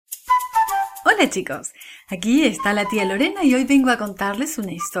Hola chicos, aquí está la tía Lorena y hoy vengo a contarles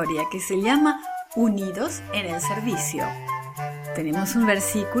una historia que se llama Unidos en el servicio. Tenemos un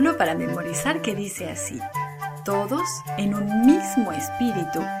versículo para memorizar que dice así: todos en un mismo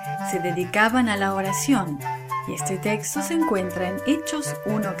espíritu se dedicaban a la oración, y este texto se encuentra en Hechos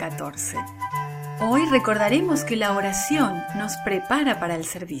 1:14. Hoy recordaremos que la oración nos prepara para el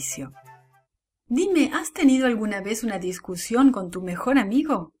servicio. Dime, ¿has tenido alguna vez una discusión con tu mejor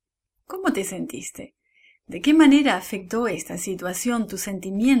amigo? ¿Cómo te sentiste? ¿De qué manera afectó esta situación tus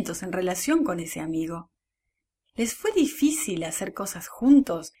sentimientos en relación con ese amigo? ¿Les fue difícil hacer cosas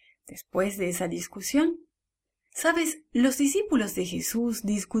juntos después de esa discusión? Sabes, los discípulos de Jesús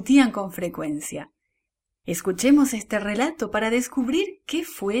discutían con frecuencia. Escuchemos este relato para descubrir qué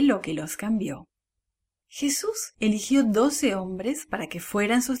fue lo que los cambió. Jesús eligió 12 hombres para que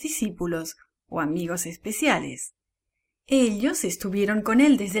fueran sus discípulos o amigos especiales. Ellos estuvieron con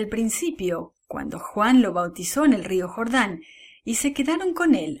él desde el principio, cuando Juan lo bautizó en el río Jordán, y se quedaron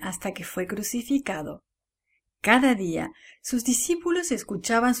con él hasta que fue crucificado. Cada día sus discípulos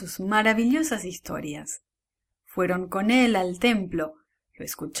escuchaban sus maravillosas historias. Fueron con él al templo, lo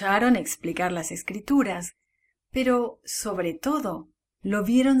escucharon explicar las Escrituras, pero, sobre todo, lo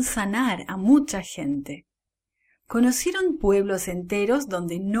vieron sanar a mucha gente. Conocieron pueblos enteros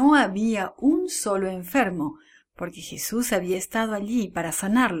donde no había un solo enfermo, porque Jesús había estado allí para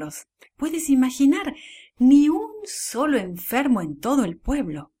sanarlos. ¿Puedes imaginar? Ni un solo enfermo en todo el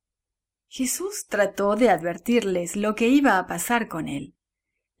pueblo. Jesús trató de advertirles lo que iba a pasar con él.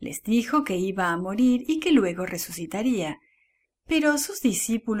 Les dijo que iba a morir y que luego resucitaría, pero sus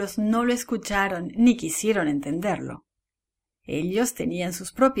discípulos no lo escucharon ni quisieron entenderlo. Ellos tenían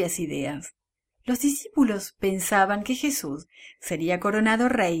sus propias ideas. Los discípulos pensaban que Jesús sería coronado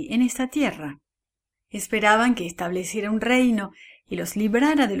rey en esta tierra. Esperaban que estableciera un reino y los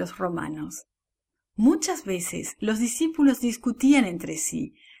librara de los romanos. Muchas veces los discípulos discutían entre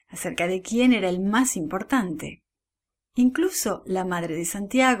sí acerca de quién era el más importante. Incluso la madre de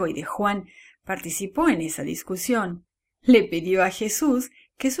Santiago y de Juan participó en esa discusión. Le pidió a Jesús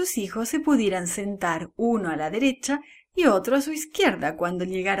que sus hijos se pudieran sentar uno a la derecha y otro a su izquierda cuando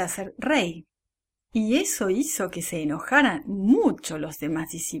llegara a ser rey. Y eso hizo que se enojaran mucho los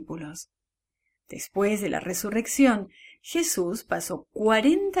demás discípulos. Después de la resurrección, Jesús pasó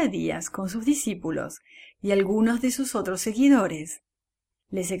 40 días con sus discípulos y algunos de sus otros seguidores.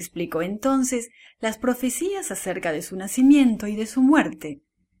 Les explicó entonces las profecías acerca de su nacimiento y de su muerte.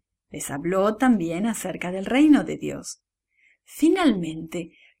 Les habló también acerca del reino de Dios.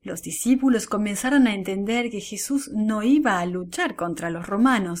 Finalmente, los discípulos comenzaron a entender que Jesús no iba a luchar contra los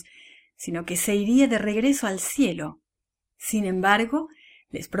romanos, sino que se iría de regreso al cielo. Sin embargo,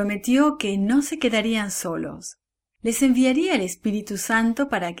 les prometió que no se quedarían solos. Les enviaría el Espíritu Santo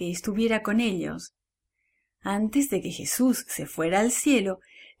para que estuviera con ellos. Antes de que Jesús se fuera al cielo,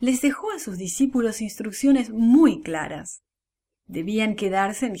 les dejó a sus discípulos instrucciones muy claras. Debían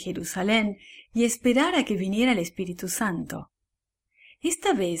quedarse en Jerusalén y esperar a que viniera el Espíritu Santo.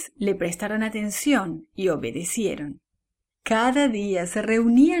 Esta vez le prestaron atención y obedecieron. Cada día se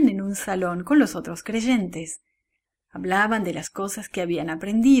reunían en un salón con los otros creyentes. Hablaban de las cosas que habían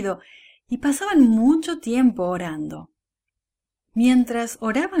aprendido y pasaban mucho tiempo orando. Mientras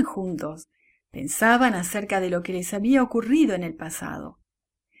oraban juntos, pensaban acerca de lo que les había ocurrido en el pasado.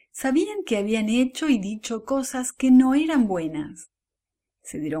 Sabían que habían hecho y dicho cosas que no eran buenas.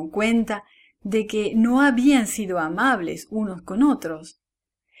 Se dieron cuenta de que no habían sido amables unos con otros.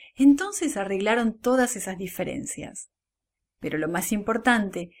 Entonces arreglaron todas esas diferencias. Pero lo más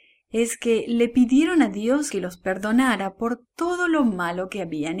importante es que le pidieron a Dios que los perdonara por todo lo malo que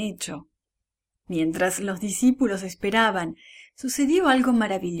habían hecho. Mientras los discípulos esperaban, sucedió algo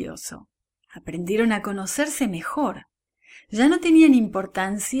maravilloso. Aprendieron a conocerse mejor. Ya no tenían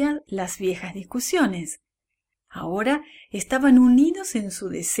importancia las viejas discusiones. Ahora estaban unidos en su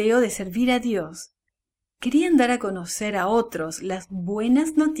deseo de servir a Dios. Querían dar a conocer a otros las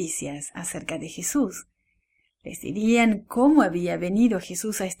buenas noticias acerca de Jesús. Les dirían cómo había venido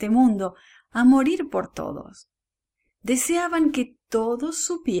Jesús a este mundo a morir por todos. Deseaban que todos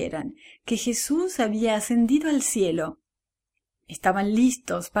supieran que Jesús había ascendido al cielo. Estaban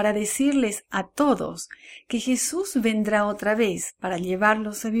listos para decirles a todos que Jesús vendrá otra vez para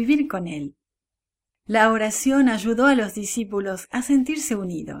llevarlos a vivir con Él. La oración ayudó a los discípulos a sentirse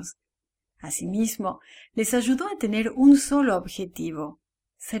unidos. Asimismo, les ayudó a tener un solo objetivo: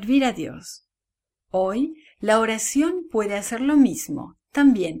 servir a Dios. Hoy, la oración puede hacer lo mismo,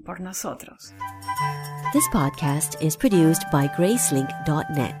 también por nosotros. This podcast is produced by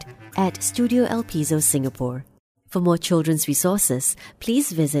gracelink.net at Studio El Piso, Singapore. For more children's resources,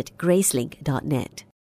 please visit gracelink.net.